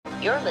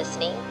You're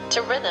listening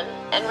to Rhythm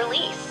and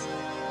Release.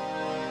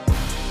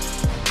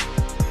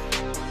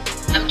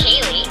 I'm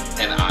Kaylee.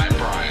 And I'm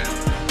Brian.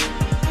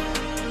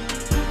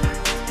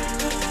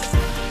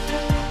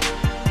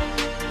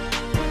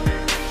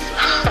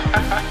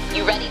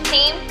 You ready,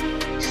 team?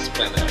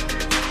 Spin it.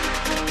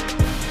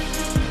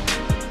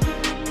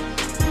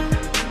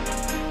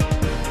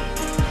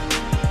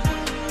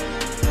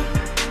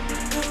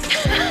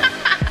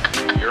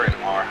 You're in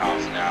our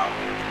house now.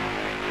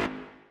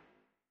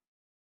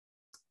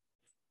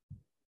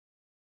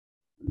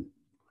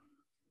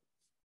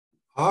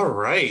 All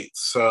right,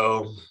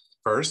 so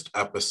first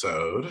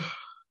episode,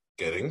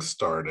 getting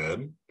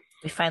started.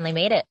 We finally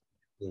made it.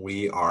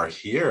 We are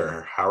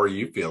here. How are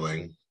you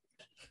feeling?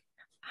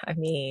 I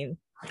mean,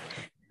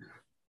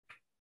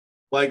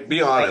 like,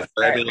 be honest.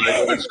 I mean,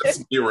 like, let's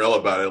just be real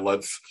about it.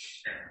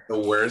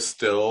 We're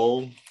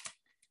still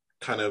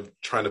kind of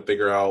trying to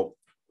figure out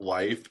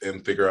life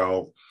and figure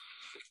out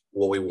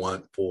what we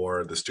want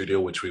for the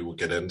studio, which we will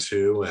get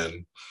into.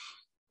 And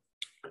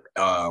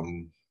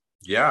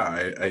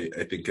yeah, I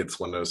think it's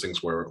one of those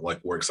things where like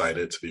we're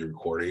excited to be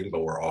recording,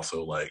 but we're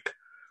also like,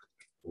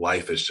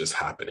 life is just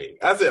happening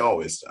as it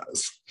always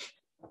does.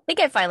 I think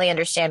I finally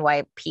understand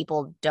why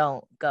people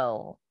don't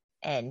go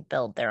and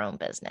build their own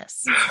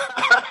business.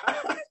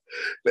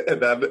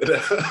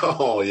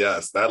 Oh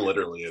yes, that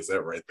literally is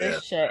it right there.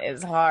 This shit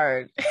is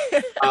hard.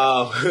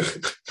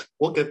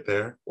 We'll get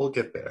there.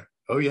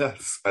 Oh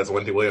yes, as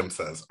Wendy Williams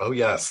says. Oh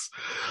yes.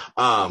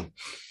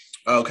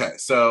 Okay,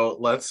 so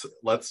let's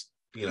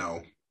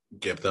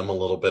give them a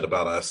little bit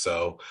about us.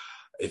 So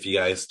if you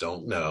guys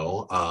don't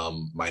know,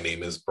 my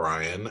name is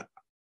Brian,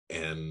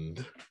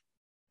 and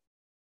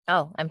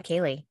I'm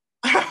Kaylee.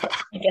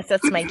 I guess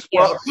that's my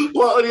cue.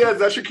 Well, yeah,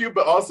 that's your cue,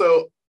 but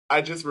also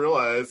I just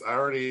realized I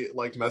already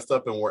like messed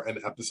up and we're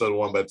in episode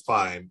 1, but it's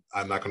fine.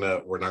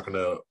 We're not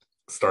gonna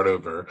start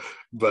over.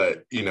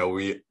 But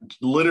we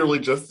literally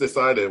just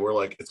decided we're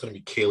like, it's gonna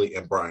be Kaylee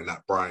and Brian,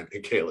 not Brian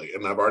and Kaylee.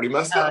 And I've already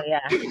messed up.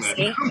 Yeah.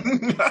 See?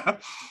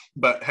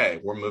 But hey,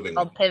 we're moving.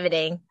 Called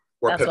pivoting.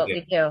 That's pivoting. What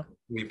we do.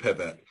 We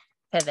pivot.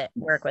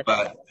 Work with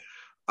it.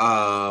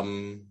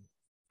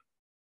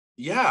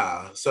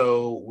 Yeah,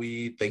 so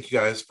we thank you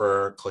guys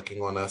for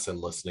clicking on us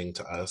and listening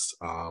to us.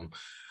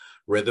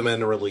 Rhythm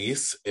and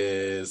Release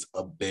is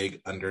a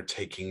big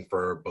undertaking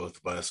for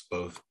both of us,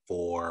 both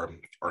for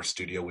our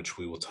studio, which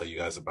we will tell you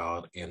guys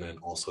about, and then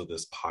also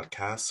this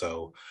podcast.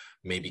 So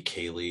maybe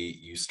Kaylee,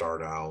 you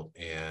start out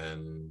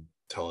and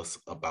tell us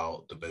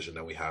about the vision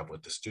that we have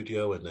with the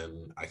studio, and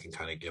then I can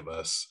kind of give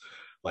us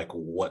like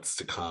what's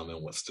to come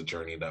and what's the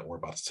journey that we're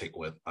about to take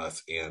with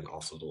us and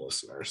also the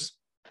listeners.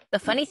 The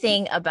funny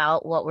thing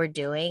about what we're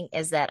doing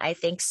is that I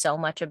think so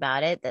much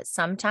about it that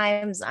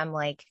sometimes I'm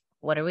like,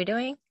 what are we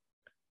doing?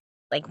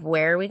 Like,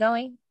 where are we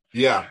going?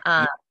 Yeah.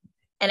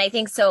 And I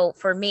think so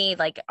for me,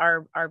 like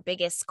our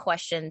biggest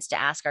questions to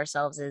ask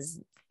ourselves is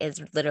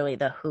literally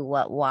the who,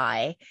 what,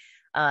 why.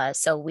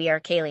 So we are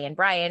Kaylee and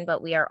Brian,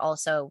 but we are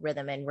also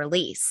Rhythm and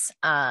Release.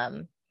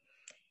 And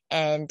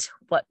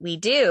what we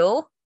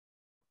do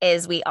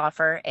is we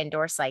offer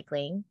indoor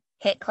cycling,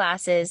 HIIT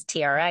classes,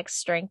 TRX,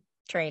 strength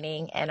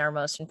training, and our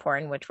most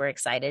important, which we're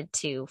excited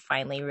to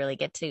finally really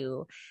get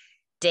to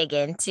dig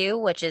into,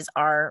 which is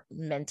our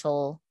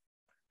mental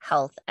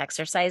health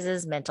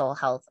exercises, mental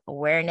health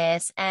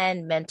awareness,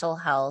 and mental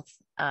health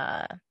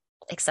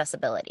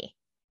accessibility.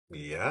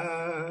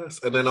 Yes.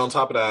 And then on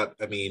top of that,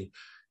 I mean,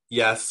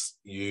 yes,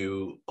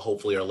 you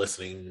hopefully are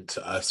listening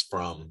to us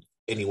from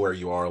anywhere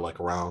you are, like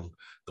around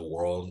the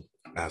world,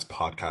 as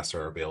podcasts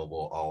are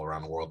available all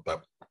around the world.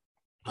 But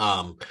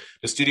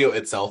the studio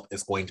itself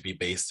is going to be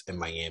based in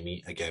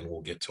Miami. Again,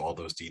 we'll get to all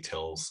those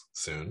details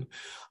soon.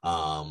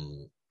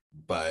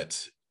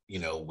 But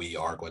we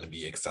are going to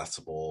be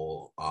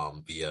accessible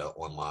via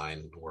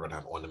online. We're going to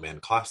have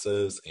on-demand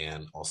classes,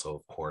 and also,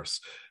 of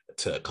course,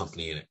 to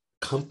accompany.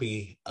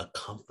 See,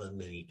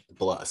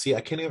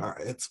 I can't even.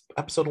 It's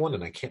episode 1,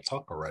 and I can't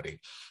talk already.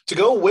 To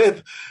go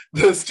with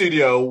the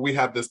studio, we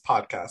have this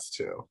podcast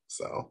too.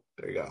 So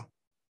there you go.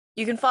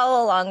 You can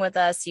follow along with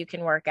us. You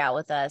can work out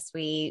with us.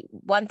 We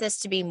want this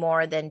to be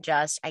more than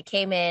just, I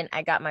came in,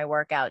 I got my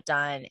workout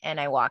done, and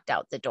I walked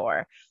out the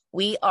door.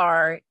 We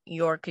are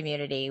your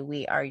community.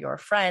 We are your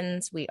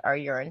friends. We are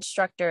your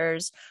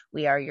instructors.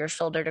 We are your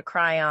shoulder to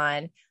cry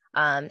on.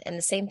 And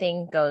the same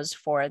thing goes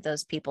for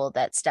those people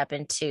that step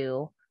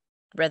into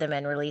Rhythm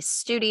and Release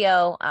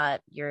Studio.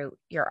 You're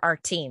our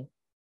team,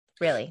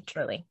 really,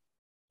 truly.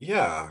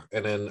 Yeah.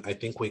 And then I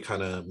think we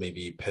kind of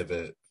maybe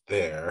pivot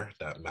there,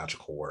 that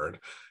magical word,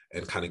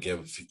 and kind of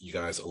give you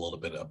guys a little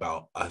bit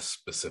about us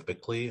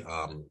specifically.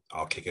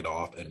 I'll kick it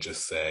off and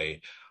just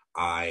say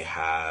I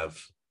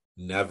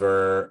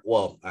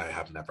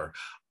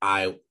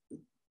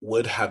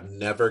would have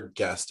never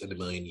guessed in a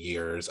million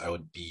years I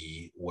would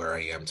be where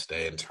I am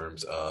today in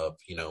terms of,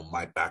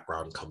 my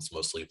background comes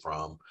mostly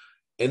from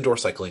indoor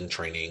cycling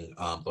training.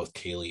 Both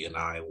Kaylee and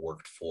I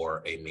worked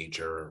for a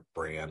major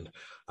brand.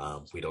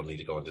 We don't need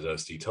to go into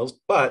those details,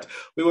 but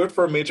we worked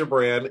for a major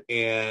brand,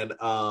 and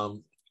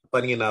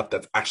funny enough,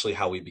 that's actually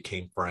how we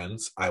became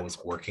friends. I was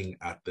working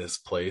at this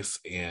place,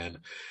 and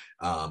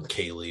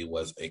Kaylee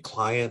was a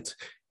client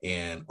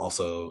and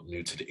also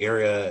new to the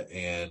area.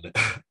 And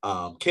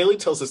Kaylee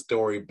tells a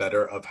story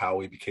better of how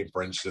we became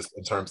friends, just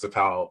in terms of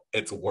how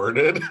it's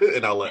worded,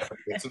 and I'll let her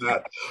get to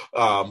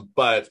that.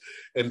 But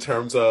in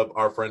terms of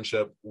our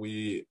friendship,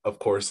 we, of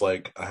course,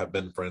 like, have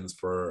been friends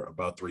for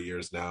about 3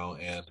 years now,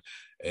 and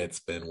it's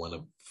been one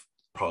of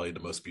probably the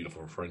most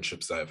beautiful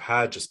friendships I've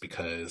had, just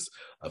because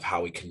of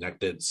how we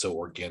connected so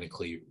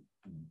organically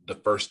the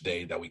first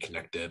day that we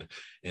connected.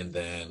 And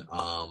then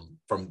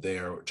from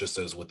there, just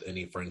as with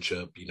any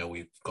friendship,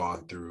 we've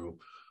gone through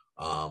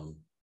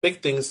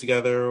big things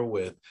together,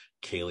 with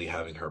Kaylee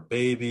having her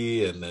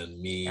baby, and then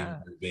me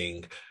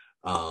moving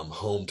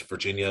home to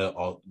Virginia,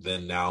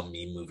 then now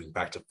me moving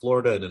back to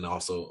Florida. And then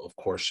also, of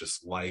course,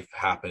 just life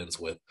happens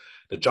with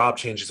the job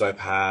changes I've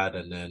had,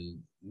 and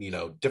then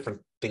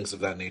different things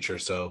of that nature.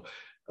 So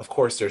of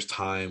course there's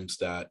times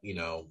that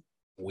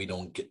we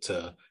don't get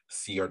to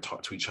see or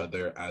talk to each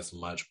other as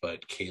much,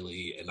 but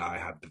Kaylee and I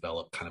have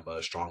developed kind of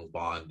a strong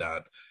bond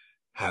that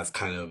has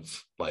kind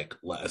of like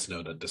let us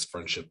know that this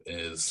friendship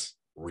is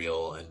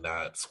real, and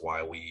that's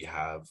why we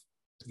have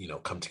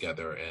come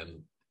together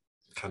and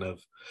kind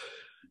of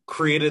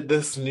created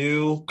this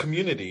new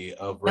community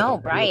of No,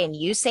 rhythm. Brian,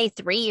 you say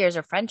 3 years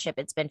of friendship.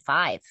 It's been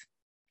 5.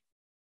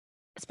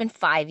 It's been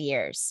 5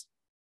 years.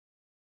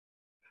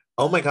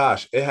 Oh my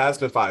gosh, it has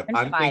been 5. It's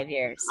been 5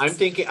 years. I'm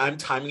thinking I'm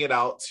timing it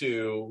out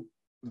to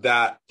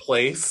that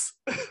place.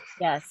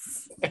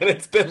 Yes. And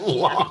it's been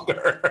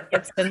longer.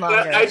 It's been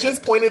longer. I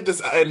just pointed this,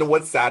 and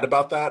what's sad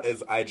about that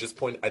is I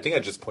think I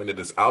just pointed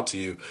this out to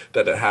you,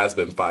 that it has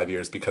been 5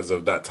 years because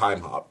of that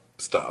time hop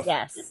stuff.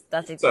 Yes,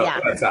 that's So yeah,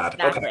 that's sad.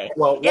 exactly. Okay.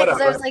 Well, Yeah, because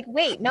whatever. I was like,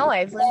 wait, no,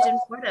 I've lived in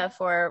Florida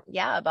for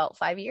about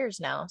 5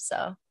 years now.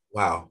 So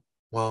Wow.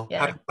 Well,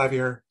 Yeah. happy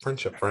 5-year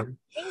friendship, friend.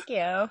 thank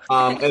you.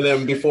 And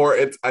then before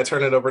I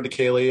turn it over to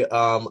Kaylee,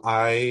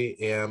 I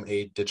am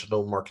a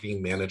digital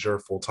marketing manager,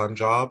 full-time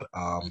job.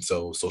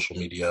 So social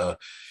media,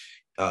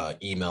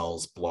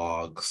 emails,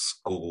 blogs,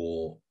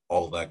 Google,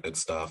 all that good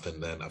stuff.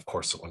 And then, of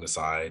course, on the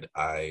side,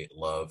 I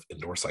love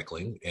indoor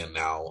cycling, and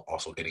now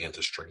also getting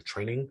into strength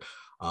training.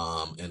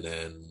 And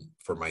then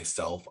for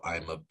myself,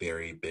 I'm a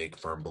very big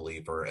firm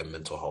believer in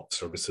mental health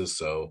services.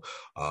 So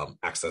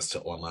access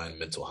to online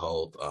mental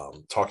health,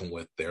 talking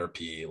with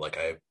therapy. Like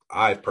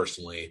I've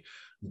personally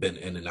been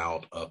in and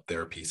out of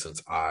therapy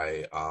since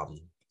I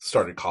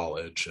started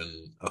college.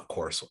 And of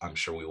course, I'm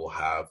sure we will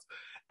have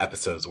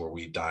episodes where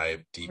we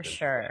dive deep For into,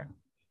 sure.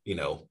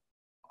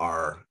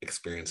 our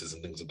experiences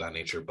and things of that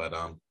nature. But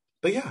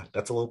yeah,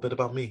 that's a little bit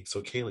about me.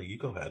 So Kaylee, you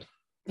go ahead.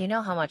 You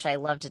know how much I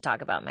love to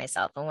talk about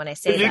myself, and when I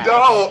say You that,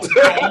 don't.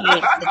 I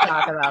hate to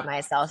talk about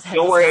myself.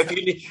 Don't worry.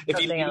 That's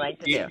something I like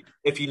to do.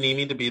 If you need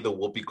me to be the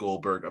Whoopi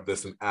Goldberg of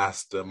this and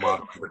ask the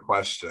moderator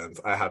questions,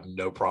 I have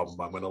no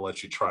problem. I'm going to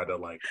let you try to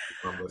run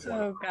this one.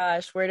 Oh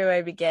gosh, where do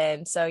I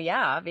begin? So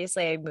yeah,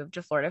 obviously I moved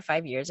to Florida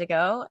 5 years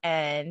ago,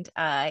 and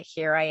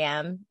here I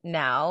am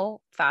now,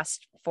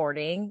 fast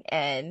forwarding,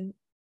 and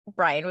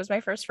Brian was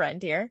my first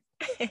friend here.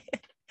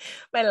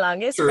 My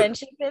longest Sure.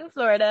 friendship in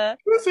Florida.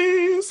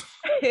 Pussies.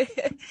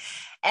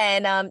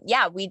 And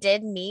yeah, we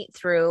did meet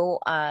through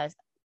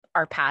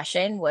our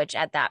passion, which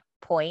at that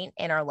point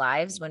in our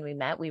lives when we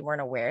met, we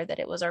weren't aware that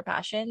it was our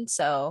passion.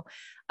 So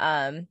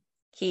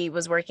he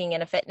was working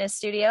in a fitness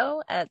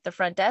studio at the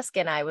front desk,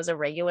 and I was a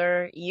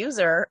regular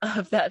user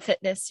of that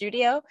fitness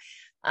studio.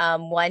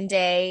 One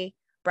day,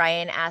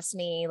 Brian asked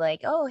me like,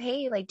 "Oh,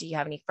 hey, like, do you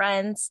have any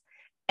friends?"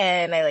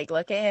 And I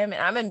look at him,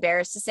 and I'm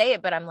embarrassed to say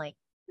it, but I'm like,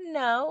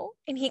 "No."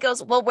 And he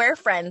goes, "Well, we're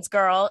friends,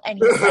 girl." And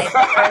he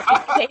signs a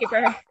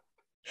paper.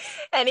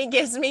 And he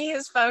gives me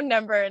his phone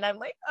number, and I'm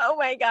like, oh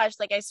my gosh.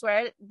 Like, I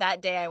swear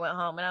that day I went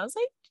home and I was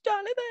like,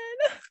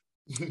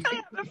 Jonathan, I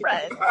have a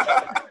friend.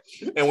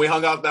 And we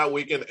hung out that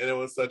weekend, and it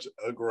was such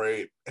a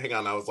great hang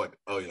on. I was like,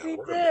 oh yeah, We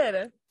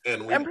did.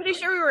 And I'm pretty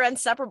sure we were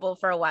inseparable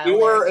for a while. we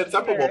were there.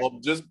 inseparable.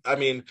 Just, I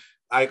mean,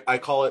 I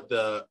call it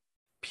the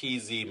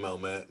PZ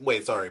moment.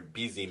 Wait, sorry,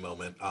 BZ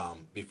moment.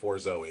 Before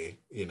Zoe,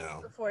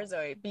 Before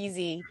Zoe,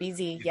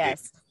 BZ,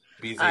 yes.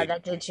 BZ.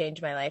 That did change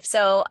my life.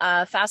 So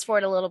fast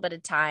forward a little bit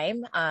of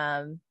time.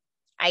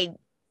 I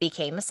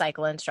became a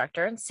cycle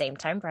instructor at the same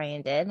time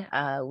Brian did.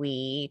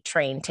 We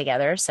trained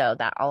together. So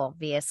that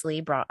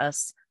brought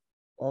us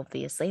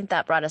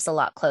a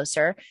lot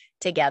closer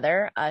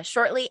together.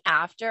 Shortly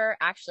after,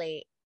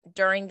 actually,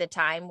 during the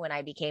time when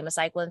I became a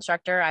cycle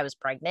instructor, I was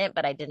pregnant,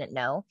 but I didn't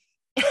know.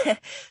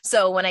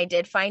 So when I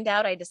did find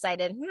out, I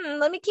decided,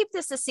 let me keep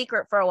this a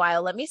secret for a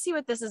while. Let me see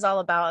what this is all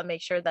about and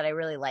make sure that I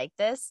really like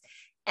this.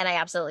 And I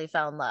absolutely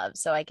fell in love.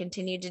 So I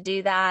continued to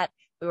do that.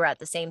 We were at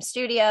the same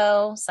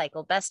studio,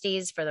 cycle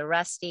besties for the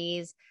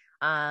resties,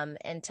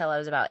 until I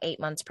was about 8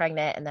 months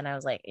pregnant. And then I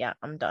was like, yeah,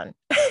 I'm done.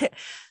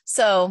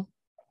 So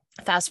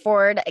fast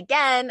forward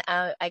again,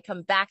 I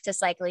come back to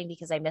cycling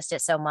because I missed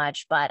it so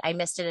much, but I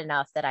missed it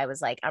enough that I was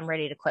like, I'm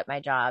ready to quit my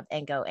job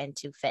and go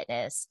into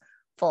fitness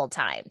full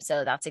time.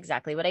 So that's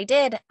exactly what I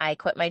did. I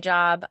quit my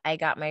job. I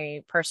got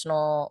my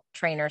personal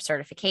trainer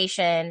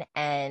certification.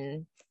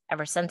 And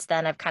ever since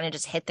then, I've kind of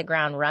just hit the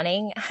ground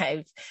running.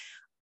 I've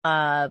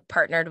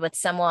partnered with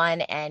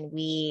someone and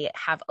we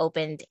have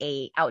opened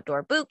a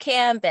outdoor boot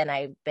camp, and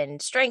I've been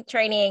strength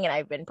training and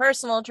I've been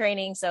personal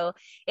training. So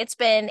it's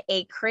been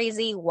a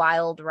crazy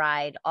wild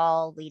ride,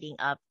 all leading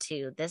up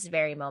to this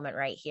very moment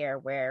right here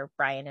where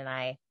Brian and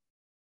I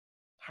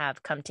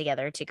have come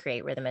together to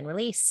create Rhythm and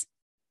Release.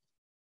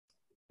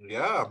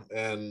 Yeah,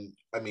 and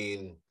I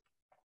mean,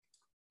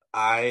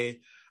 I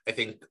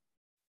think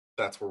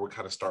that's where we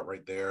kind of start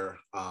right there.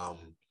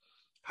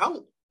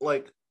 How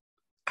like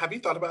have you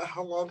thought about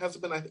how long has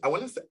it been? I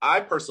want to say,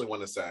 I personally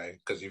want to say,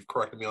 because you've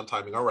corrected me on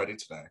timing already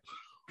today.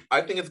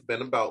 I think it's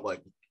been about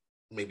like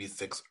maybe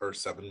 6 or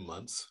 7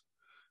 months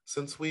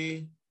since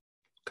we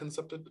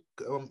concepted,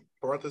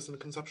 brought this into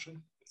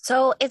conception.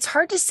 So it's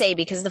hard to say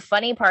because the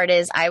funny part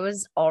is I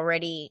was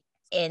already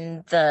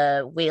in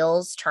the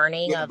wheels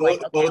turning of like,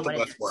 okay, I Both of want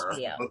to us do the were.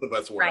 studio. Both of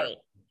us were. Right.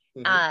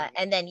 Mhm.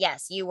 And then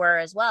yes, you were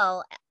as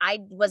well. I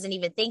wasn't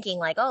even thinking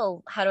like,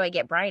 oh, how do I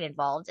get Brian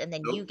involved? And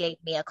then you Nope. gave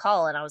me a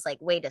call and I was like,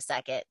 wait a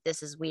second,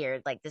 this is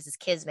weird. Like this is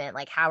kismet.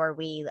 Like how are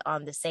we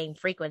on the same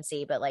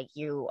frequency, but like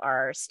you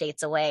are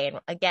states away? And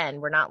again,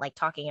 we're not like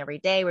talking every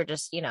day. We're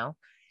just, Yeah,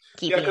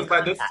 keeping in because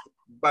contact.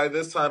 by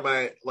this time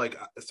I like,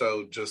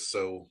 so just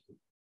so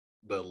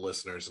the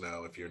listeners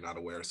know if you're not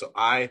aware. So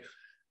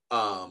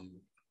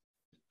um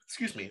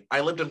excuse me,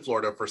 I lived in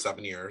Florida for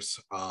 7 years.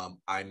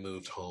 I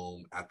moved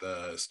home at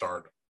the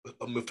start.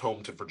 Moved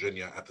home to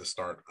Virginia at the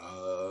start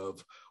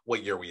of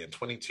what year are we in?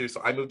 22.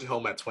 So I moved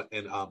home in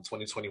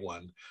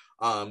 2021.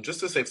 Just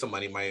to save some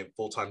money. My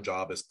full time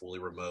job is fully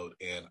remote,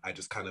 and I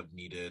just kind of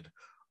needed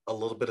a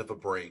little bit of a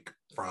break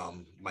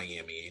from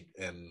Miami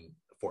and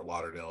Fort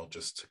Lauderdale,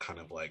 just to kind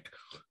of like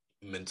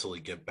mentally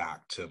get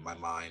back to my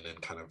mind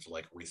and kind of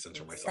like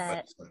recenter myself.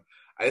 Set.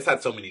 I just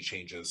had so many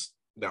changes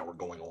that were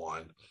going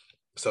on.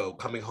 So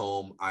coming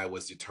home, I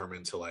was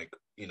determined to like,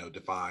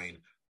 define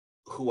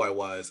who I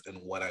was and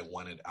what I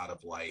wanted out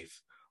of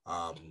life.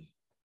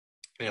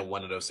 And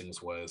one of those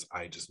things was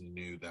I just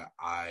knew that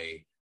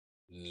I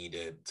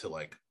needed to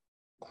like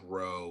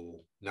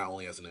grow not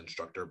only as an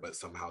instructor but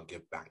somehow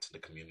give back to the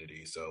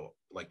community. So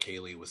like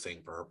Kaylee was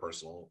saying for her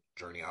personal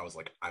journey, I was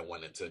like I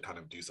wanted to kind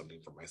of do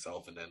something for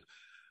myself. And then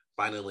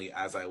finally,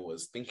 as I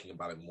was thinking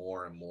about it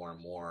more and more and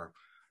more,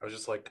 I was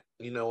just like,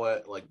 you know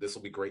what, like this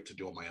will be great to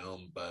do on my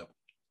own, but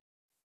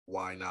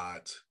why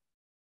not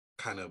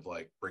kind of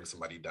like bring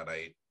somebody that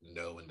I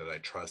know and that I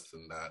trust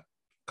and that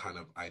kind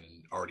of I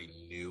already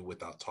knew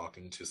without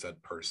talking to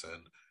said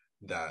person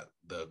that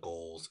the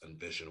goals and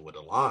vision would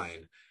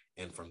align.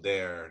 And from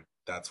there,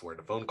 that's where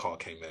the phone call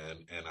came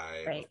in. And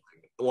Right.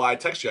 I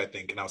texted you, I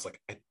think, and I was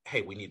like,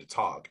 hey, we need to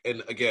talk.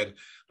 And again,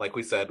 like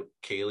we said,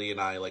 Kaylee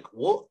and I, like,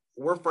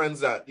 we're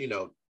friends that,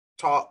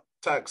 talk,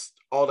 text,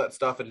 all that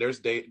stuff. And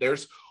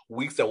there's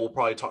weeks that we'll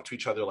probably talk to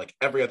each other like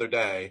every other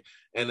day.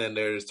 And then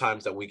there's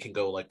times that we can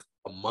go like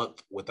a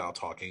month without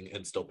talking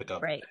and still pick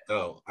up. Right.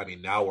 Oh, I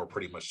mean, now we're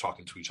pretty much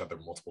talking to each other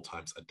multiple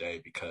times a day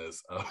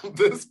because of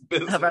this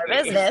business. Of our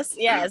business.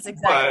 Yes,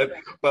 exactly.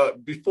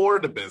 But before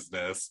the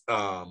business,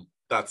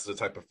 that's the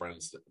type of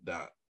friends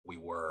that we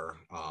were.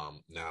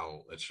 Now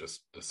it's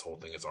just this whole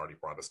thing has already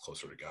brought us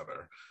closer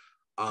together.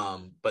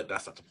 But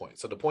that's not the point.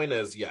 So the point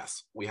is,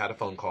 yes, we had a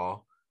phone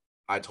call.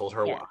 I told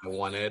her what I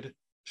wanted.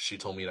 She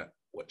told me that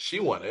what she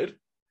wanted,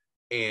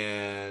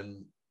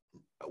 and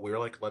we were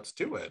like, let's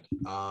do it.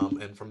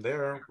 And from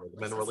there,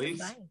 Rhythm and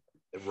Release.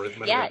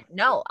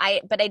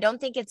 But I don't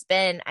think it's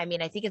been, I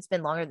mean, I think it's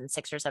been longer than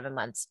 6 or 7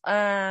 months.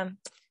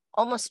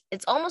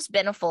 It's almost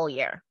been a full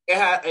year.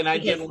 Yeah, and I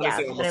didn't want to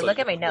say almost. When I look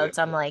at my notes,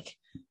 I'm like,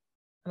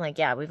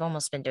 yeah, we've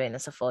almost been doing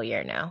this a full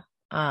year now.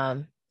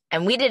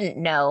 And we didn't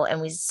know.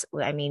 And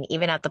I mean,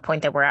 even at the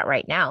point that we're at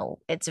right now,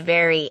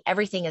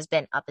 everything has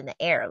been up in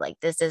the air. Like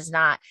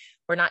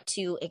we're not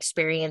two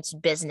experienced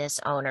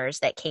business owners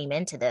that came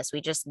into this. We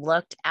just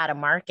looked at a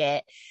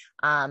market,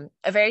 a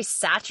very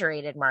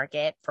saturated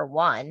market for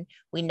one.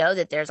 We know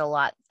that there's a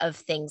lot of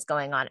things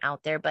going on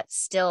out there, but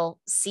still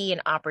see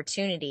an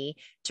opportunity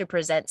to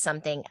present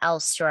something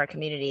else to our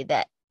community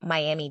that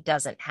Miami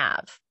doesn't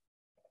have.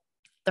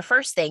 The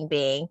first thing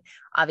being,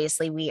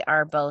 obviously, we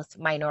are both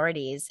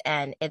minorities,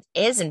 and it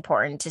is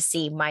important to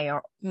see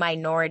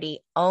minority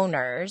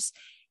owners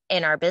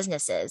in our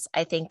businesses.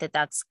 I think that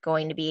that's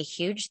going to be a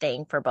huge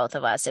thing for both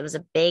of us. It was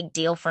a big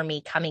deal for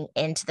me coming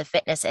into the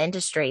fitness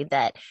industry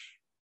that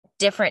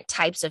different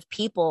types of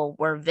people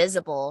were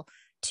visible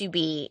to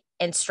be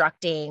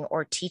instructing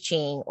or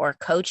teaching or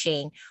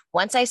coaching.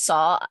 Once I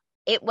saw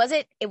it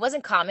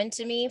wasn't common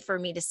to me for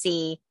me to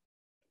see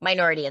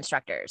minority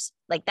instructors.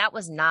 Like that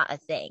was not a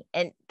thing.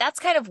 And that's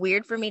kind of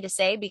weird for me to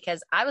say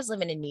because I was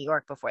living in New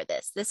York before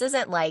this. This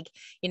isn't like,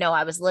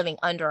 I was living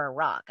under a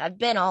rock. I've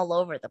been all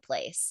over the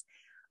place.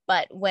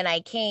 But when I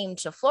came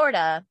to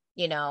Florida,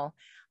 and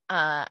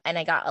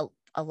I got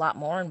a lot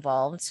more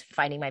involved,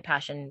 finding my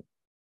passion,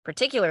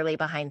 particularly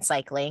behind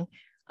cycling,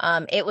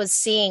 it was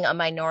seeing a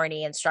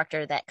minority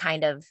instructor that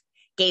kind of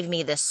gave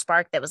me this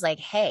spark that was like,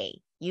 hey,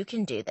 you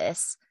can do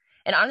this.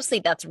 And honestly,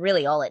 that's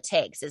really all it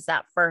takes is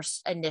that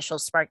first initial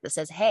spark that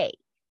says, hey,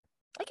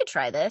 I could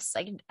try this.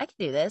 I could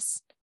do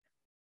this.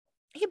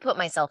 I can put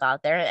myself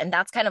out there. And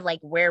that's kind of like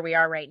where we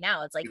are right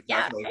now. It's like,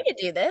 Exactly. yeah, I could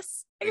do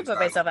this. I can put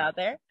myself out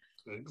there.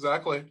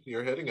 Exactly.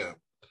 You're hitting it.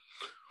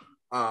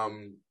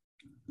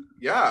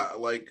 Yeah,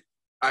 like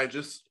I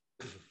just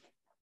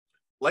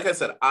like I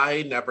said,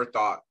 I never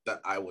thought that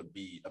I would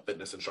be a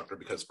fitness instructor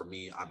because for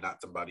me, I'm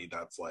not somebody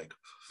that's like,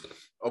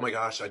 oh my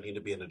gosh, I need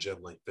to be in the gym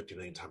like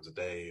 59 times a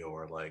day,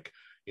 or like,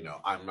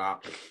 I'm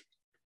not,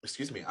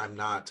 excuse me, I'm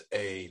not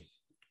a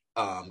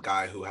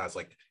guy who has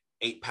like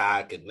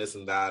 8-pack and this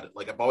and that.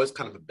 Like I've always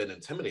kind of been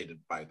intimidated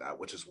by that,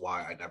 which is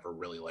why I never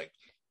really like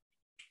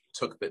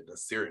took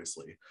fitness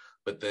seriously.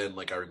 But then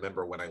like I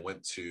remember when I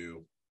went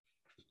to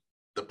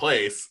the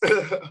place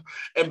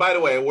and by the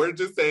way, we're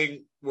just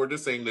saying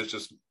this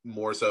just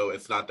more so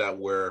it's not that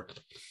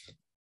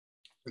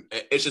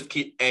it's just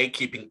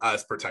keeping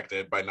us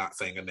protected by not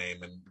saying a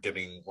name and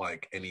getting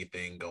like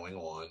anything going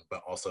on,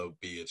 but also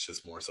B, it's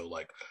just more so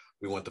like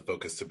we want the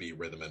focus to be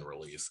rhythm and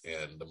release,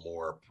 and the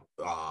more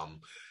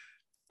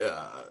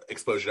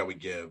exposure that we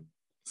give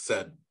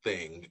said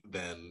thing,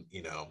 then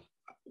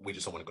we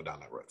just don't want to go down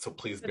that road. So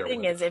please the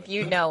thing is, if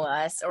you know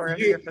us or if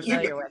you're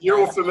familiar with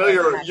you're us,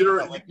 familiar,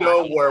 you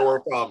know where about.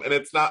 we're from, and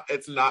it's not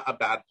a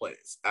bad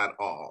place at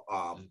all.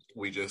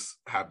 We just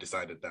have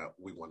decided that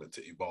we wanted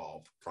to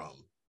evolve from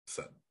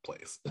said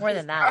place. More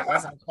than that, it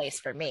wasn't a place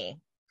for me.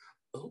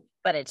 Oh.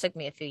 But it took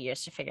me a few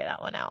years to figure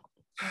that one out.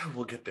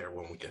 We'll get there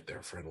when we get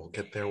there, friend. We'll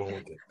get there when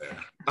we get there.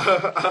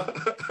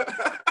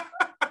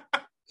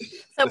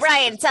 So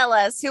Brian, tell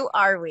us, who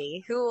are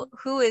we?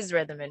 Who is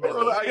Rhythm and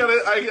Release?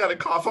 I gotta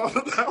cough on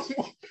that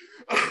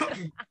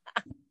one.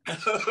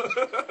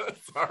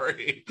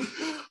 Sorry.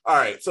 All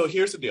right, so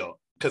here's the deal,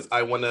 because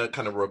I want to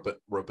kind of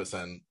rope us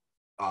in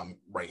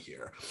right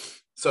here.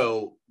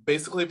 So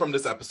basically from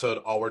this episode,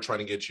 all we're trying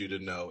to get you to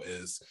know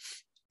is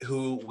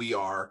who we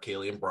are,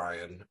 Kaylee and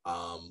Brian.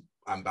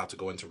 I'm about to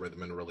go into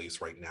Rhythm and Release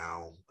right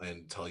now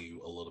and tell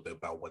you a little bit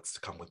about what's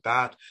to come with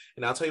that.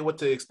 And I'll tell you what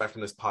to expect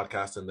from this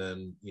podcast. And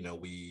then,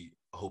 we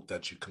hope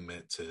that you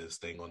commit to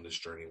staying on this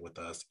journey with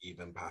us,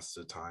 even past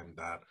the time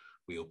that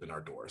we open our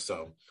door.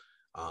 So,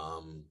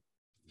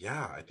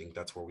 yeah, I think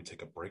that's where we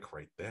take a break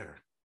right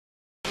there.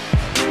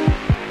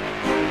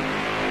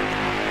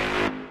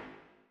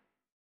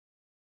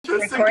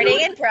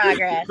 Recording in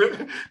progress.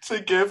 To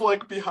give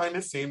like behind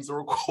the scenes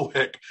real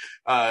quick,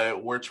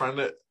 we're trying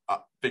to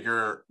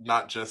figure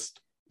not just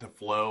the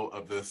flow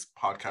of this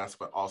podcast,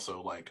 but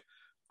also like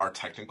our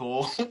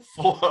technical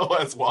flow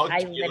as well. I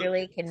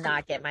literally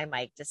cannot get my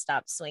mic to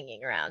stop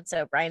swinging around.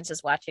 So Brian's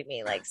just watching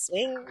me like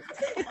swing.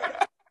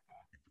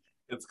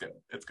 It's good.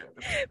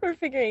 We're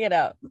figuring it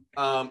out.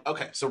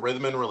 Okay, so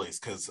Rhythm and Release,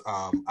 because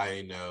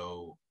I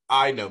know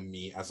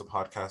me as a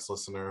podcast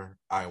listener.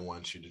 I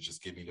want you to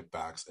just give me the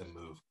facts and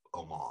move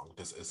along.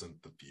 This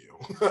isn't the view.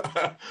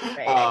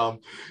 Right.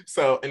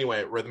 So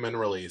anyway, Rhythm and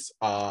Release.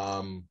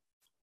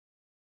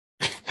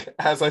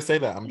 As I say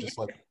that, I'm just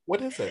like,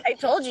 what is it? I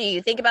told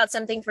you think about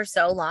something for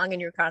so long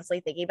and you're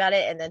constantly thinking about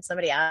it, and then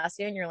somebody asks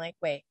you and you're like,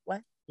 wait,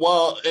 what?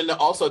 Well, and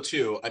also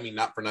too, I mean,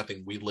 not for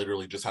nothing, we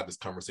literally just had this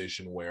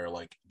conversation where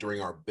like during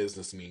our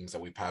business meetings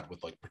that we've had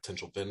with like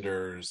potential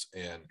vendors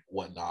and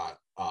whatnot,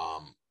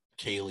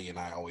 Kaylee and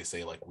I always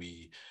say like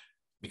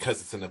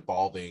because it's an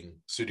evolving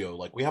studio,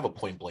 like we have a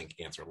point blank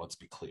answer, let's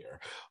be clear.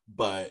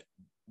 But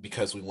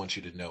because we want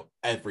you to know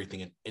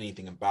everything and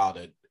anything about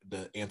it,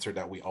 the answer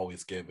that we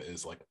always give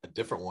is like a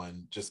different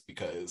one, just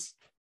because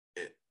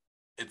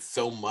it's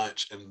so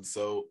much and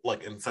so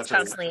like in such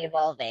constantly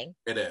evolving.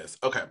 It is.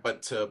 Okay,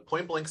 but to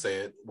point blank say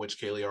it,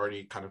 which Kaylee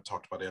already kind of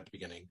talked about it at the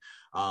beginning,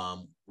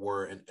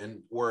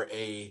 we're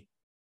a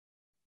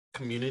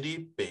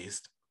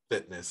community-based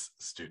fitness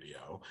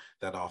studio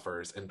that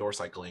offers indoor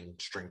cycling,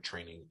 strength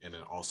training, and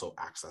then also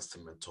access to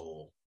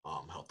mental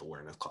health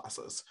awareness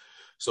classes.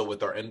 So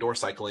with our indoor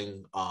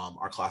cycling,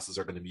 our classes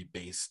are going to be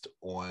based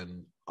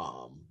on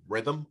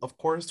rhythm, of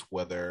course,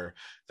 whether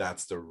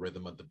that's the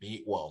rhythm of the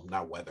beat. Well,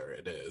 not whether,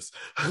 it is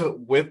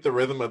with the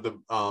rhythm of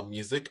the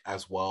music,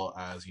 as well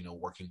as,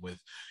 working with,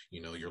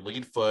 your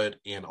lead foot.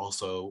 And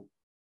also,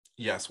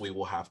 yes, we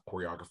will have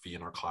choreography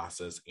in our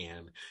classes.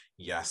 And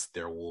yes,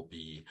 there will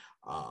be,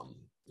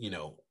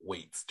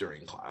 weights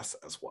during class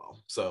as well.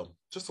 So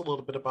just a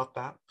little bit about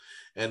that.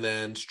 And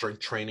then strength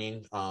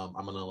training, I'm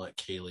going to let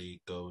Kaylee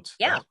go to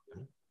that.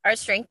 Our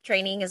strength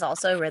training is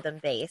also rhythm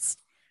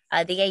based.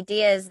 The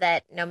idea is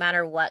that no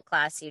matter what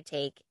class you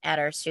take at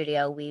our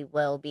studio, we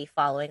will be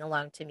following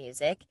along to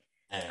music.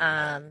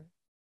 And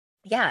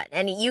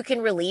you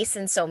can release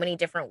in so many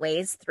different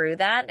ways through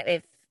that.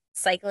 If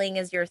cycling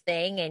is your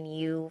thing and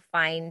you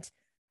find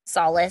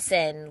solace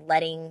in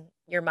letting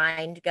your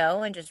mind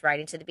go and just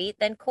riding to the beat,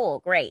 then cool,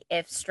 great.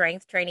 If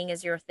strength training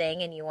is your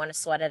thing and you want to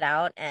sweat it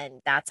out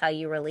and that's how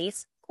you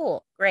release,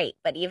 cool, great.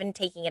 But even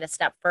taking it a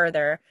step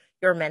further,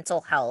 your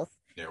mental health,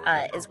 There we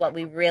go. is what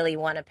we really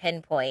want to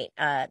pinpoint.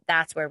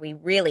 That's where we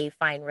really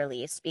find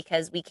release,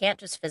 because we can't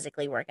just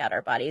physically work out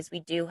our bodies. We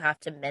do have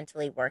to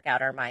mentally work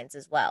out our minds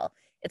as well.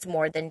 It's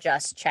more than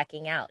just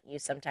checking out. You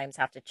sometimes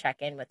have to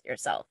check in with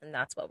yourself, and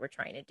that's what we're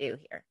trying to do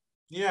here.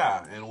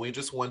 Yeah, and we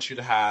just want you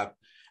to have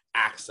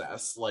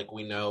access. Like,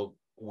 we know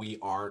we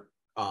aren't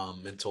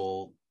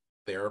mental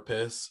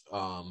therapists,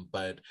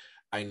 but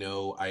I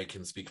know I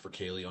can speak for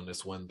Kaylee on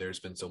this one. There's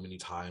been so many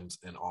times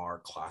in our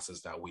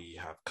classes that we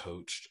have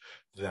coached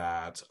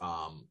that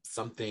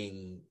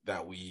something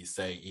that we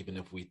say, even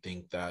if we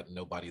think that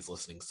nobody's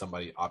listening,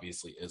 somebody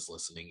obviously is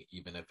listening,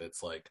 even if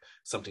it's like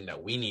something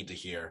that we need to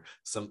hear,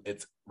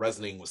 it's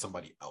resonating with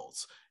somebody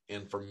else.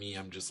 And for me,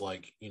 I'm just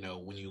like,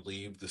 when you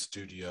leave the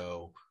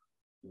studio,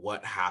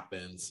 what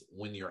happens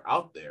when you're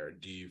out there?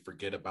 Do you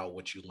forget about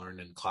what you learned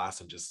in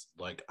class and just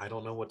like, I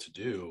don't know what to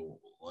do?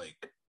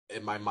 Like,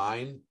 in my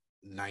mind,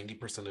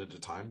 90% of the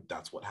time,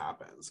 that's what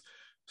happens.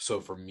 So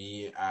for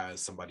me,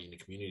 as somebody in the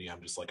community,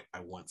 I'm just like,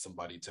 I want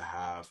somebody to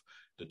have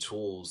the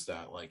tools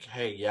that, like,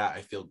 hey, yeah,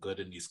 I feel good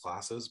in these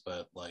classes,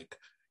 but like,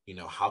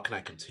 how can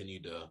I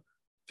continue to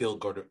feel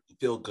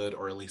good,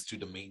 or at least do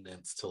the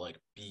maintenance to like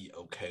be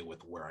okay with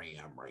where I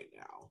am right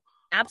now.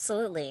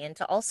 Absolutely. And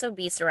to also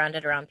be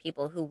surrounded around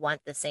people who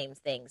want the same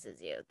things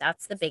as you.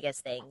 That's the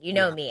biggest thing. You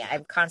know Yeah. me,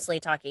 I'm constantly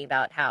talking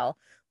about how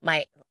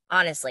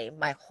honestly,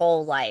 my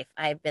whole life,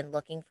 I've been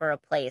looking for a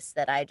place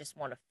that I just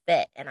want to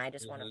fit and I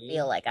just want to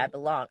feel Mm-hmm. like I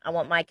belong. I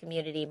want my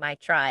community, my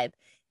tribe.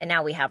 And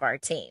now we have our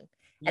team.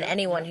 And Yeah.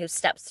 anyone who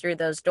steps through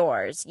those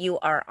doors, you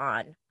are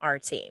on our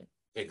team.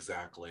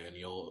 Exactly. And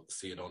you'll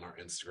see it on our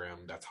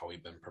Instagram. That's how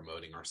we've been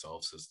promoting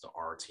ourselves, as the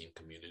our team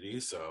community.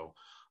 So,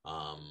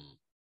 um,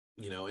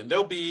 and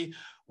there'll be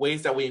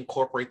ways that we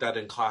incorporate that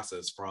in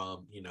classes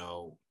from,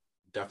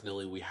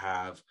 definitely we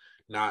have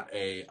not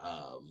a,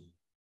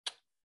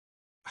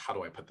 how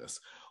do I put this?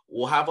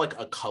 We'll have like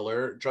a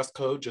color dress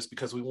code, just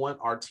because we want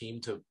our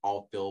team to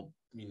all feel,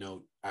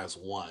 as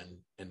one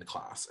in the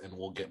class. And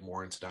we'll get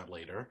more into that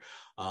later,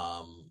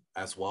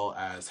 as well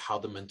as how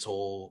the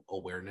mental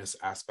awareness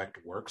aspect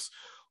works.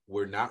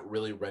 We're not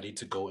really ready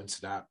to go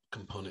into that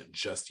component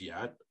just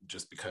yet,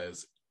 just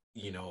because,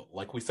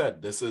 like we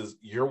said,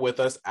 you're with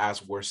us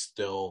as we're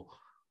still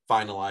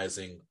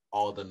finalizing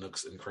all the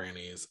nooks and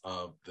crannies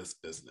of this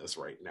business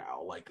right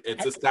now. Like,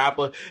 it's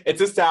established.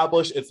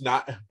 It's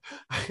not.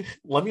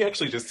 Let me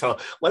actually just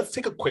let's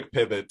take a quick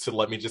pivot to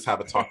let me just have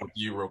a talk with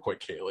you real quick,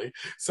 Kaylee.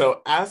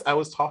 So as I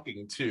was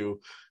talking to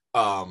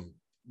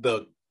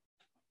the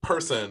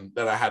person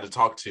that I had to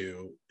talk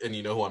to, and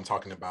you know who I'm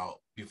talking about,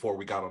 before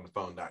we got on the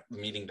phone, that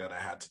meeting that I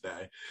had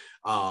today,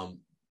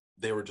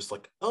 they were just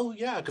like, oh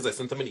yeah, because I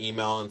sent them an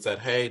email and said,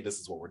 hey, this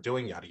is what we're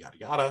doing, yada yada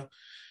yada.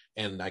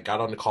 And I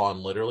got on the call,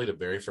 and literally the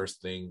very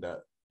first thing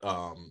that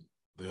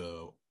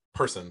the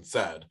person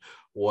said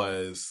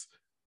was,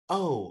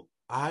 oh,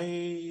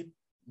 I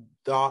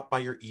thought by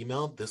your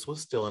email this was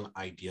still an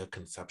idea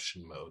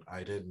conception mode.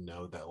 I didn't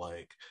know that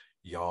like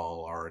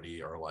y'all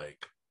already are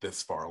like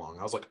this far along.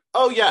 I was like,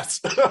 oh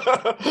yes.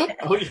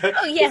 Oh yeah.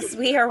 Oh, yes,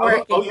 we are Oh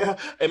working. yeah.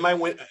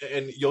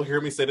 And you'll hear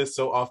me say this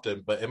so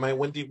often, but in my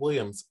Wendy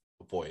Williams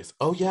voice,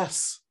 oh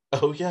yes.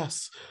 Oh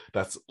yes.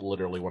 That's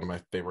literally one of my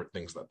favorite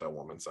things that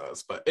woman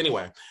says. But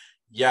anyway,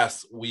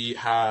 yes, we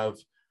have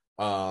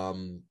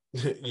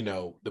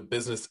the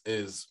business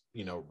is,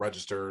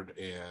 registered,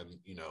 and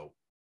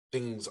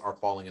things are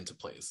falling into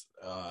place.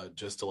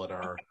 Just to let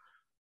our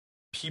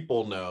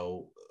people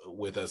know,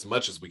 with as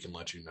much as we can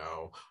let you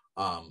know,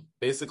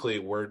 basically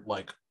we're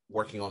like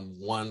working on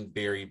one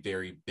very,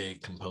 very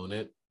big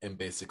component. And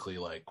basically,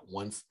 like,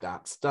 once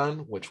that's done,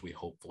 which we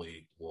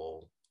hopefully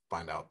will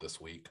find out this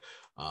week,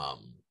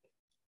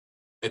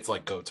 it's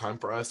like go time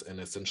for us. And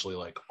essentially,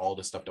 like, all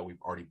the stuff that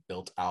we've already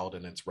built out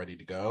and it's ready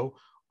to go,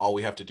 all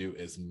we have to do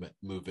is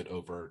move it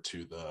over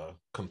to the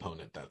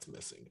component that's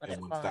missing. Let it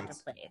fall into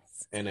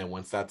place. And then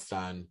once that's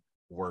done,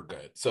 we're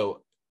good.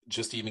 So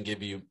just to even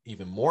give you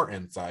even more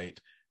insight,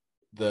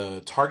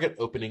 the target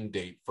opening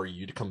date for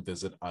you to come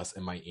visit us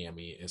in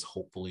Miami is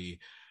hopefully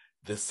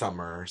this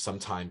summer,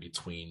 sometime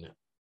between,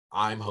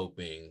 I'm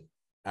hoping,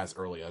 as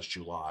early as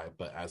July,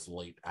 but as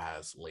late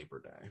as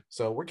Labor Day.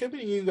 So we're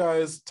giving you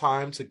guys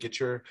time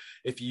to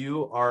if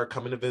you are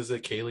coming to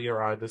visit Kaylee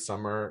or I this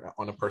summer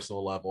on a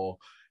personal level,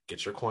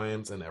 get your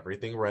coins and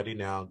everything ready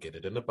now, get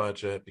it in the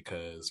budget,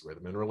 because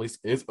Rhythm and Release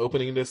is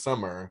opening this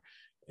summer.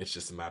 It's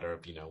just a matter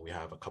of, we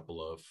have a couple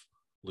of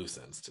loose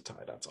ends to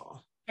tie, that's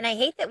all. And I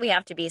hate that we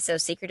have to be so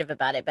secretive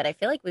about it, but I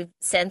feel like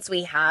since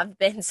we have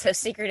been so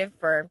secretive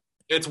for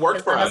it's worked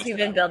as for long us. as we've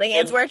been building,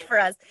 it's worked for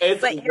us.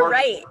 But you're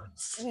right.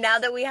 Now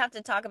that we have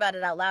to talk about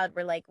it out loud,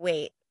 we're like,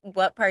 wait,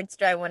 what parts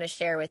do I want to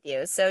share with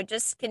you? So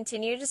just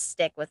continue to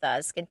stick with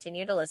us,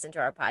 continue to listen to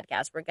our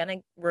podcast. We're going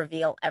to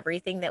reveal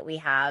everything that we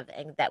have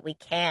and that we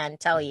can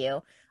tell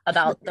you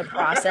about the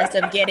process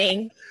of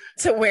getting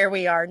to where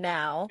we are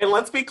now. And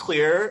let's be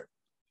clear,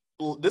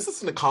 this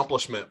is an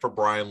accomplishment for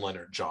Brian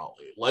Leonard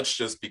Jolly. Let's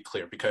just be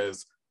clear,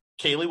 because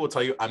Kaylee will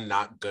tell you I'm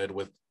not good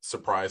with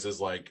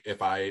surprises. Like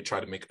if I try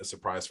to make a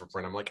surprise for a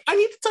friend, I'm like, I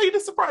need to tell you the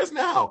surprise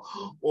now.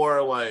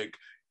 Or like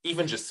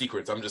even just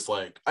secrets. I'm just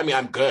like, I mean,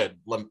 I'm good.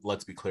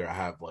 Let's be clear. I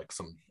have like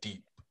some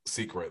deep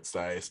secrets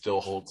that I still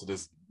hold to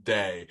this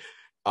day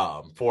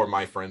for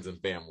my friends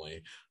and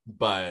family.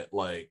 But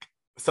like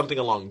something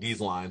along these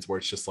lines where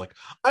it's just like,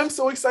 I'm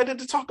so excited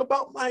to talk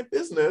about my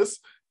business.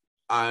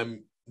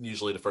 I'm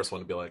usually the first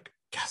one to be like,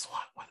 guess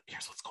what?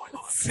 Here's what's going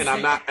on. And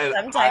I'm not. And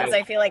Sometimes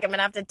I feel like I'm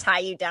gonna have to tie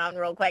you down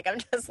real quick. I'm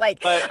just like,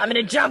 but I'm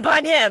gonna jump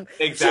on him.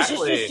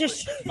 exactly.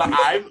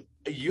 But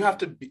you have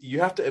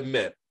to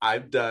admit,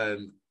 I've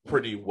done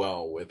pretty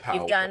well with how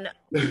You've done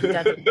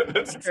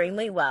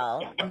extremely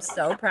well. I'm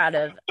so proud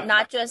of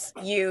not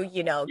just you,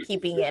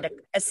 keeping it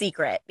a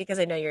secret because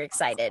I know you're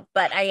excited,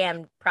 but I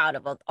am proud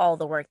of all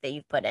the work that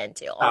you've put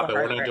into all Stop the it. We're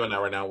hard not work. doing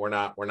that right now. We're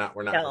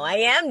not. No, I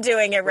am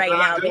doing it We're right now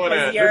not doing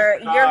because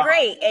it. you're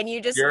great and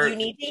You're you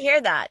need to hear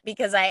that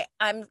because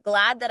I'm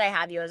glad that I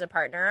have you as a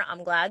partner.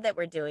 I'm glad that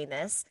we're doing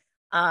this.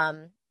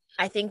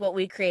 I think what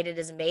we created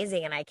is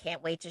amazing and I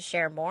can't wait to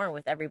share more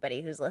with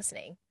everybody who's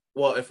listening.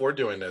 well, if we're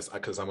doing this,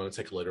 because I'm going to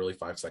take literally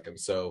 5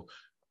 seconds. So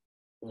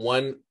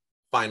one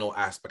final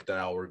aspect that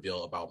I'll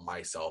reveal about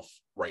myself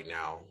right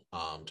now,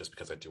 just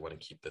because I do want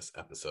to keep this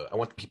episode. I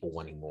want people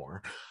wanting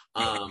more.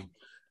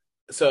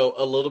 So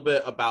a little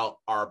bit about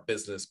our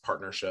business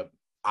partnership.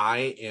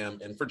 I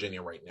am in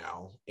Virginia right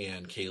now,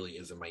 and Kaylee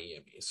is in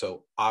Miami.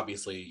 So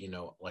obviously,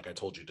 like I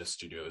told you, this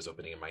studio is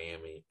opening in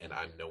Miami, and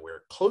I'm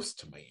nowhere close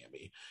to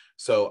Miami.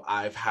 So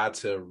I've had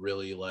to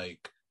really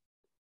like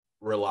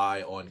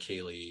rely on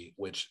Kaylee,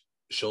 which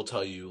she'll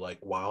tell you, like,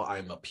 while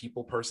I'm a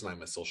people person,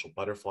 I'm a social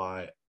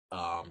butterfly.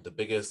 The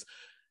biggest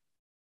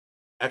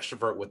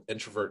extrovert with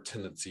introvert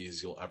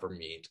tendencies you'll ever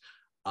meet.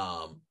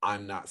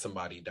 I'm not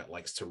somebody that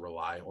likes to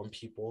rely on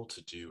people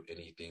to do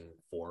anything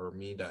for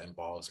me that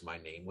involves my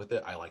name with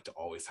it. I like to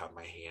always have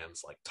my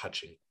hands like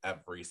touching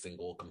every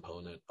single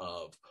component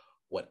of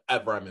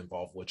whatever I'm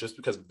involved with, just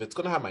because if it's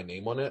going to have my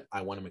name on it,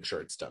 I want to make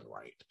sure it's done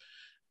right.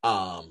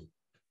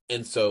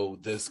 And so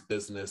this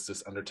business,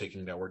 this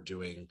undertaking that we're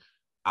doing,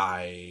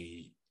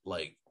 I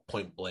like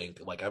point blank,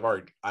 like I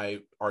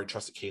already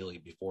trusted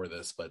Kaylee before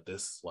this, but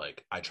this,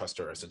 like, I trust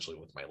her essentially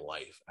with my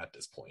life at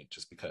this point,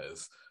 just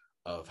because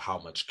of how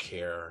much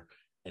care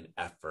and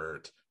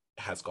effort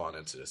has gone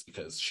into this,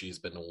 because she's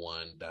been the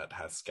one that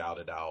has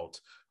scouted out,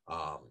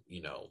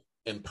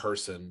 in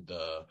person,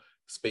 the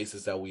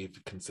spaces that we've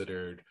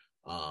considered.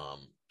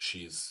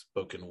 She's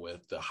spoken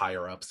with the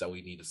higher ups that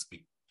we need to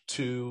speak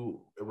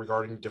to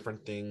regarding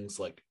different things.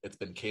 Like, it's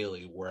been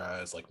Kaylee,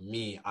 whereas like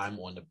me, I'm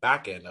on the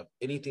back end of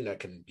anything that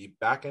can be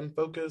back end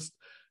focused.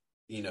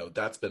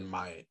 That's been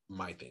my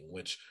thing,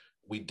 which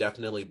we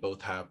definitely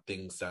both have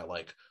things that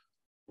like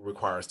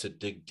require us to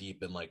dig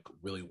deep and like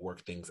really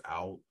work things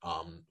out.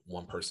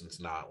 One person's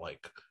not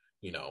like,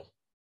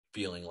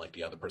 feeling like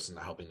the other person's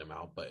not helping them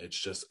out, but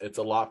it's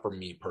a lot for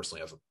me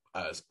personally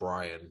as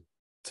Brian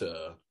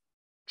to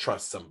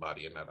trust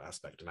somebody in that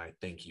aspect. And I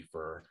thank you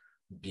for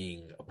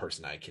being a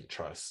person I can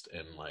trust,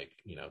 and like,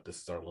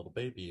 this is our little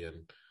baby.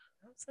 And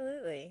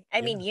Absolutely.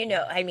 And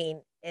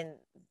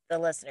the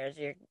listeners,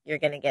 you're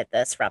going to get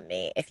this from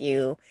me. If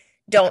you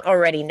don't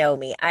already know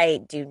me,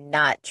 I do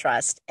not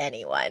trust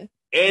anyone.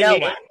 No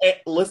one.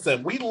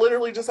 Listen, we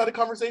literally just had a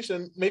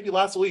conversation maybe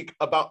last week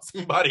about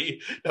somebody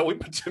that we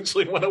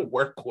potentially want to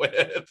work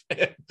with.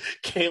 And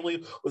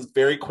Kaylee was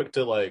very quick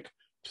to like,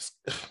 just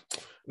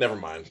never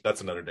mind.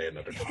 That's another day,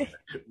 another time.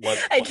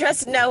 I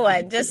trust no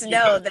one. Just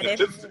know that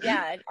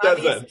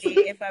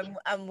if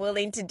I'm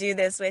willing to do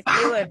this with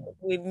you and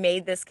we've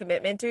made this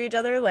commitment to each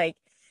other, like,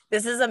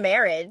 this is a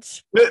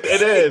marriage.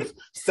 It is.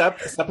 Step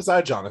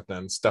aside,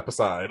 Jonathan. Step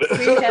aside.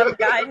 We have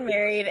gotten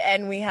married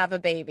and we have a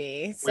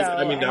baby. So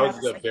that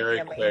was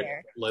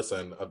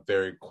a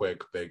very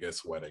quick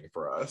Vegas wedding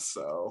for us.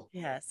 So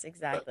yes,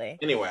 exactly.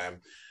 But anyway,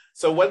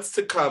 so what's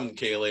to come,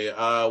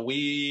 Kaylee?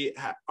 We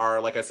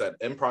are, like I said,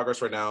 in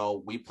progress right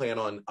now. We plan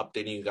on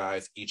updating you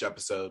guys each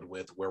episode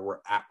with where we're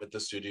at with the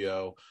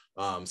studio.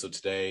 So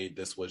today,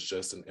 this was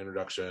just an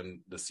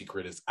introduction. The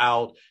secret is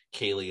out.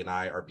 Kaylee and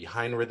I are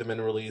behind Rhythm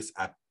and Release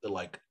at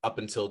up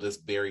until this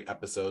very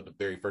episode, the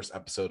very first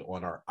episode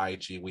on our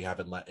IG. We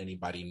haven't let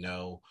anybody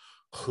know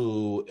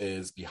who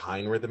is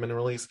behind Rhythm and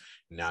Release.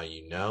 Now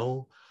you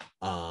know.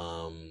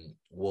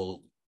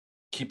 We'll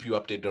keep you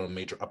updated on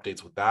major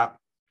updates with that.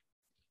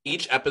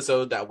 Each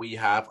episode that we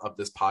have of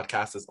this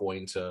podcast is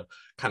going to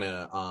kind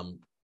of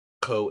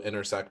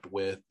co-intersect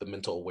with the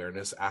mental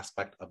awareness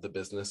aspect of the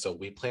business. So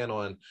we plan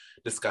on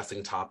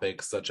discussing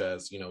topics such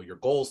as, your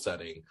goal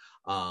setting,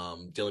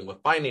 dealing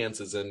with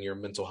finances and your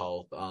mental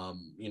health,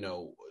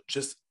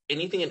 just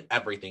anything and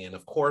everything. And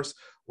of course,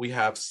 we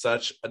have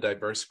such a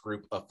diverse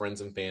group of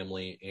friends and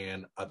family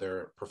and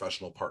other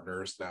professional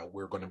partners that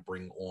we're going to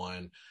bring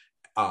on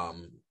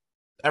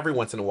every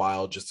once in a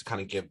while, just to kind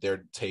of give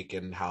their take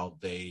and how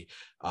they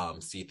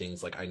see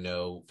things. Like, I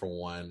know, for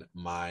one,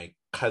 my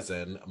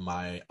cousin,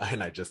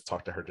 and I just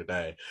talked to her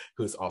today,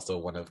 who's also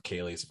one of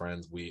Kaylee's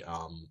friends. We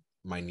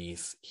my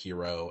niece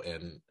Hero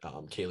and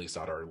Kaylee's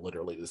daughter are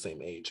literally the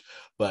same age,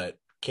 but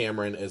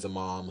Cameron is a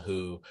mom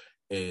who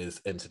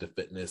is into the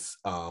fitness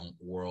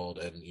world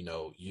and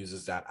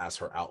uses that as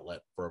her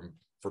outlet for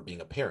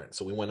being a parent.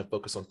 So we want to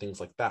focus on things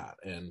like that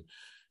and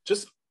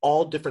just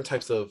all different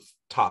types of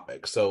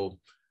topics. So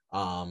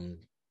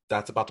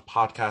that's about the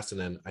podcast,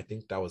 and then I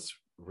think that was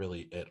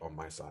really it on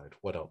my side.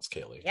 What else,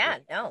 Kaylee? Yeah,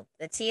 no,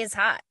 the tea is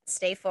hot.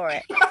 Stay for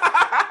it.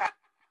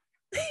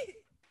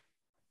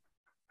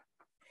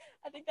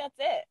 I think that's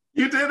it.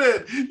 You did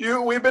it.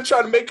 We've been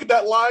trying to make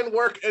that line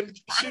work, and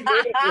she made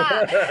it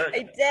work.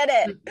 I did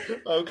it.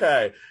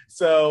 Okay,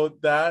 so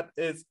that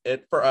is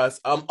it for us.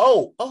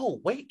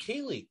 Wait,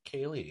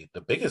 Kaylee,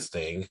 the biggest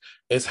thing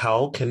is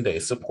how can they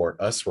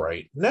support us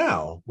right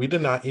now? We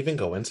did not even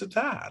go into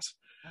that.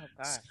 Oh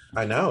God.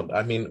 I know.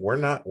 I mean, we're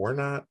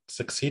not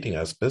succeeding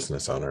as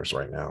business owners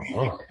right now.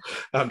 Oh,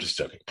 I'm just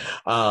joking.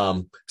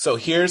 So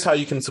here's how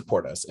you can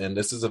support us, and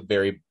this is a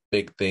very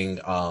big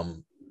thing.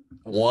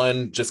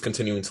 One, just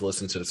continuing to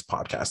listen to this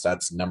podcast.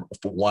 That's number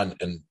one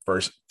and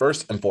first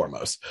and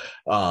foremost.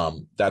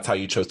 That's how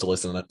you chose to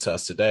listen to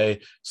us today.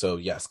 So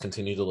yes,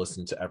 continue to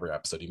listen to every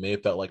episode. You may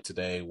have felt like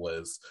today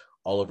was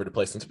all over the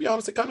place, and to be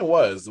honest, it kind of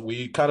was.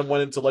 We kind of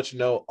wanted to let you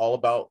know all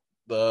about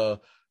the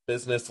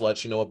business, to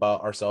let you know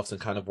about ourselves and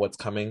kind of what's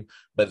coming,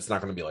 but it's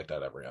not going to be like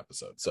that every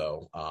episode.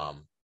 So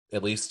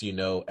at least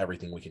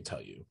everything we can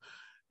tell you.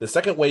 The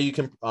second way you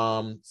can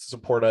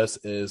support us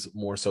is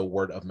more so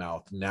word of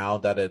mouth. Now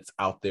that it's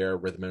out there,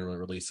 Rhythm and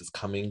Release is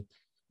coming.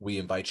 We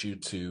invite you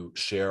to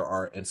share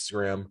our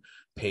Instagram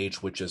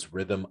page, which is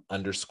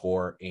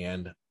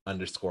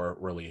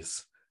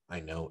rhythm_and_release. I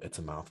know it's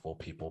a mouthful,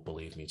 people.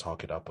 Believe me,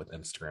 talk it up with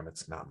Instagram.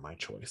 It's not my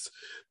choice.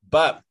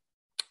 But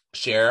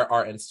share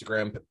our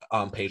Instagram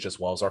page as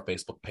well as our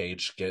Facebook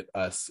page. Get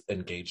us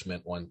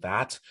engagement on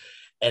that.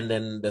 And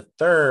then the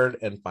third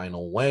and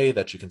final way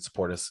that you can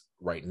support us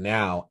right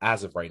now,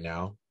 as of right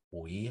now,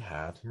 we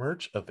have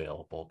merch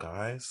available,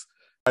 guys.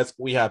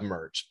 We have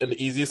merch. And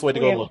the easiest way to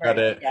go look at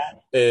it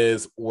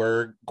is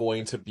we're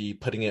going to be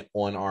putting it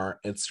on our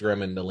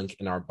Instagram and the link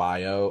in our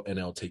bio, and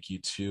it'll take you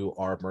to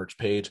our merch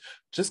page.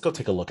 Just go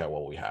take a look at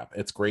what we have.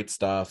 It's great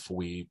stuff.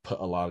 We put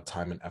a lot of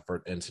time and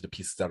effort into the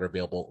pieces that are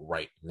available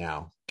right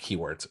now.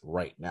 Keywords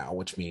right now,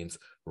 which means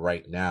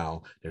right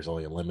now there's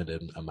only a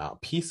limited amount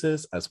of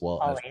pieces, as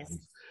well as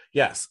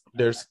yes,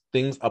 there's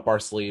things up our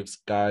sleeves,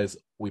 guys.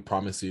 We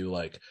promise you,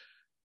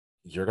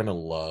 you're gonna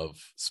love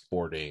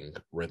sporting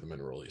Rhythm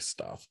and Release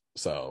stuff.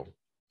 So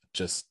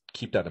just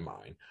keep that in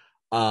mind.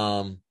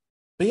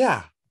 But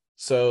yeah,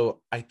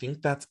 so I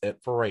think that's it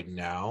for right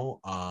now.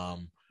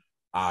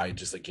 I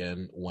just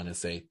again want to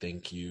say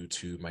thank you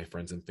to my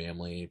friends and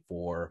family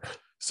for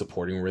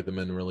supporting Rhythm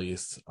and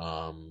Release.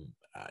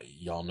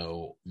 Y'all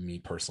know me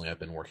personally, I've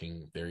been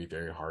working very,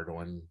 very hard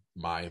on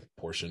my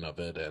portion of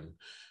it and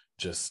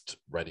just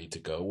ready to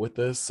go with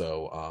this.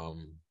 So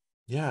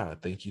yeah,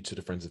 thank you to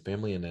the friends and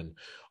family, and then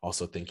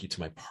also thank you to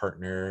my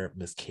partner,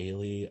 Miss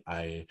Kaylee.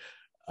 I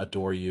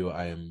adore you.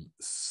 I am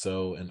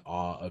so in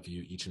awe of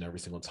you each and every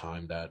single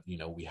time that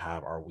we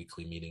have our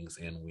weekly meetings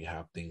and we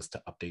have things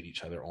to update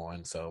each other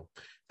on. So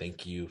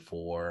thank you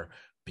for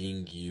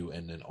being you,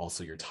 and then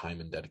also your time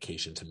and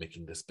dedication to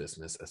making this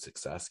business a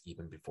success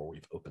even before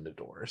we've opened the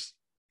doors.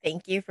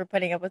 Thank you for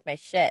putting up with my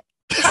shit.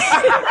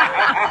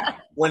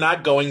 We're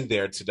not going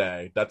there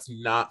today. That's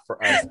not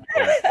for us.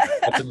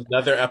 That's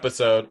another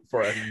episode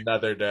for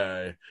another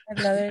day.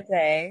 Another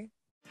day.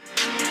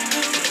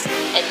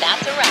 And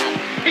that's a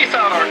wrap. Peace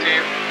out, our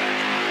team.